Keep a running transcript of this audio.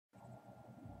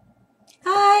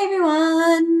Hi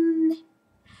everyone!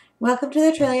 Welcome to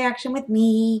the trailer reaction with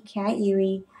me, Kat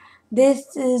Yui.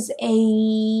 This is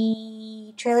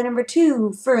a trailer number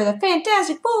 2 for the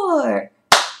Fantastic Four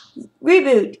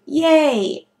reboot.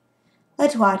 Yay!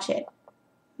 Let's watch it.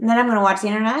 And then I'm going to watch the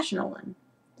international one.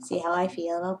 See how I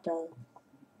feel about both.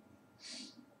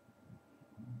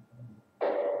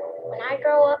 When I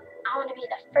grow up, I want to be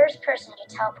the first person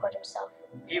to teleport himself.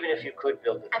 Even if you could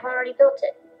build it, I've already built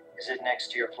it. is it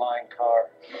next to your flying car?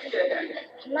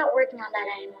 I'm not working on that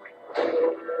anymore.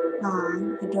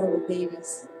 Aw, adorable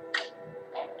babies.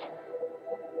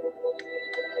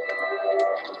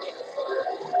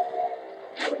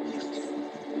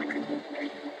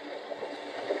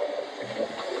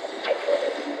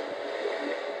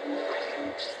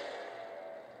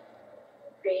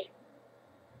 Reed,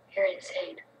 you're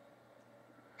insane.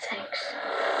 Thanks.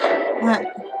 What?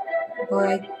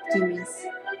 Boy, genius.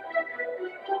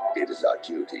 It is our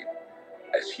duty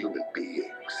as human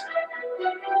beings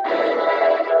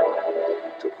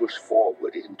to push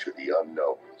forward into the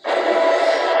unknowns.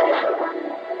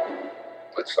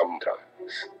 But sometimes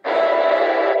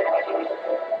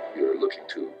you're looking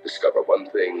to discover one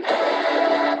thing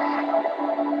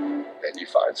and you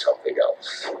find something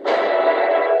else.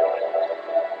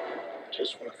 I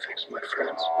just want to fix my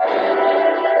friends.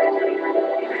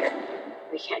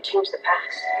 We can't change the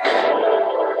past.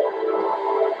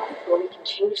 But we can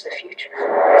change the future.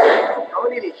 I'm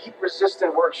gonna need a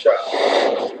heat-resistant workshop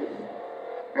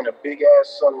and a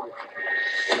big-ass sunroof.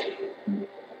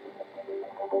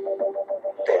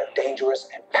 They are dangerous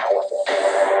and powerful,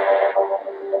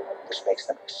 which makes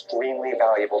them extremely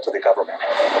valuable to the government.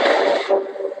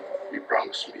 You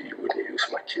promised me you wouldn't use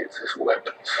my kids as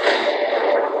weapons.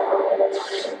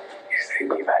 You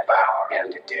think you've had power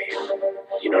handed to you.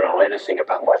 You don't know anything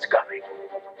about what's coming.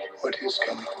 What is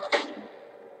coming?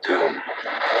 Doom.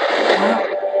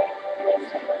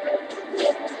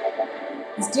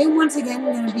 Is Doom once again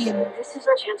going to be an This is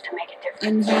our chance to make a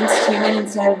difference. enhanced human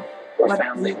instead of We're what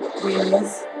family. he really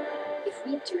is? If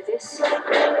we do this,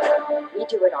 we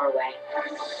do it our way.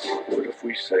 What if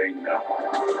we say no?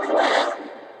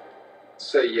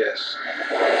 Say yes.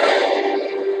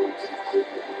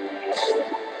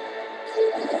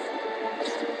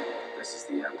 This is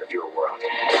the end of your world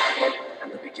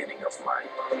and the beginning of mine.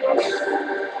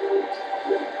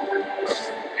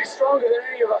 He's stronger than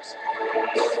any of us.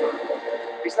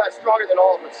 He's not stronger than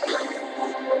all of us.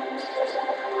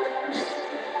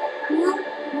 Well,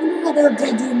 I wonder how they'll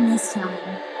do Doom this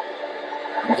time.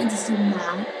 I'm interested in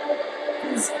that.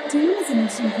 Because Doom is an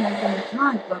interesting character in the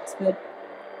comic books, but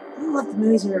I don't love the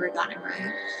movies we've ever gotten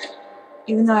right.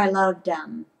 Even though I loved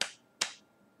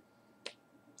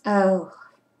oh,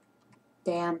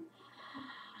 damn.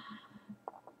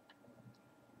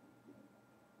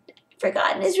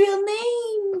 Forgotten his real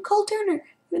name, Cole Turner.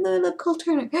 Even though I love Cole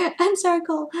Turner. I'm sorry,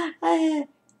 Cole.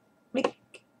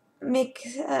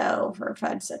 For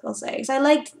fudgesicle sakes. I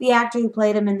liked the actor who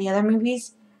played him in the other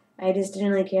movies. I just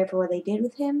didn't really care for what they did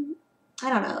with him. I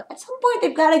don't know. At some point,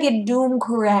 they've got to get Doom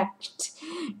correct.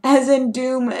 As in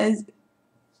Doom as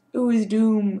who is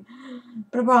Doom.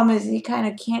 But the problem is you kind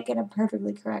of can't get him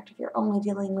perfectly correct if you're only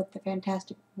dealing with the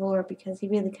Fantastic Four, because he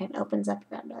really kind of opens up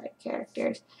around other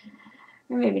characters.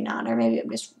 Or maybe not, or maybe I'm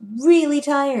just really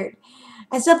tired.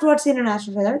 I still have to watch the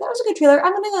international trailer. That was a good trailer.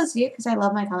 I'm going to go see it because I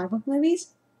love my comic book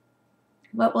movies.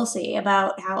 But we'll see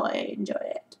about how I enjoy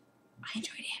it. I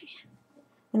enjoyed Ant-Man.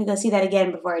 I'm going to go see that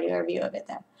again before I do a review of it,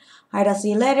 though. Alright, I'll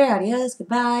see you later. Adios,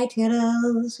 goodbye,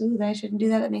 toodles. Ooh, I shouldn't do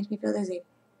that. That makes me feel dizzy.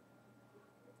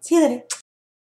 See you later.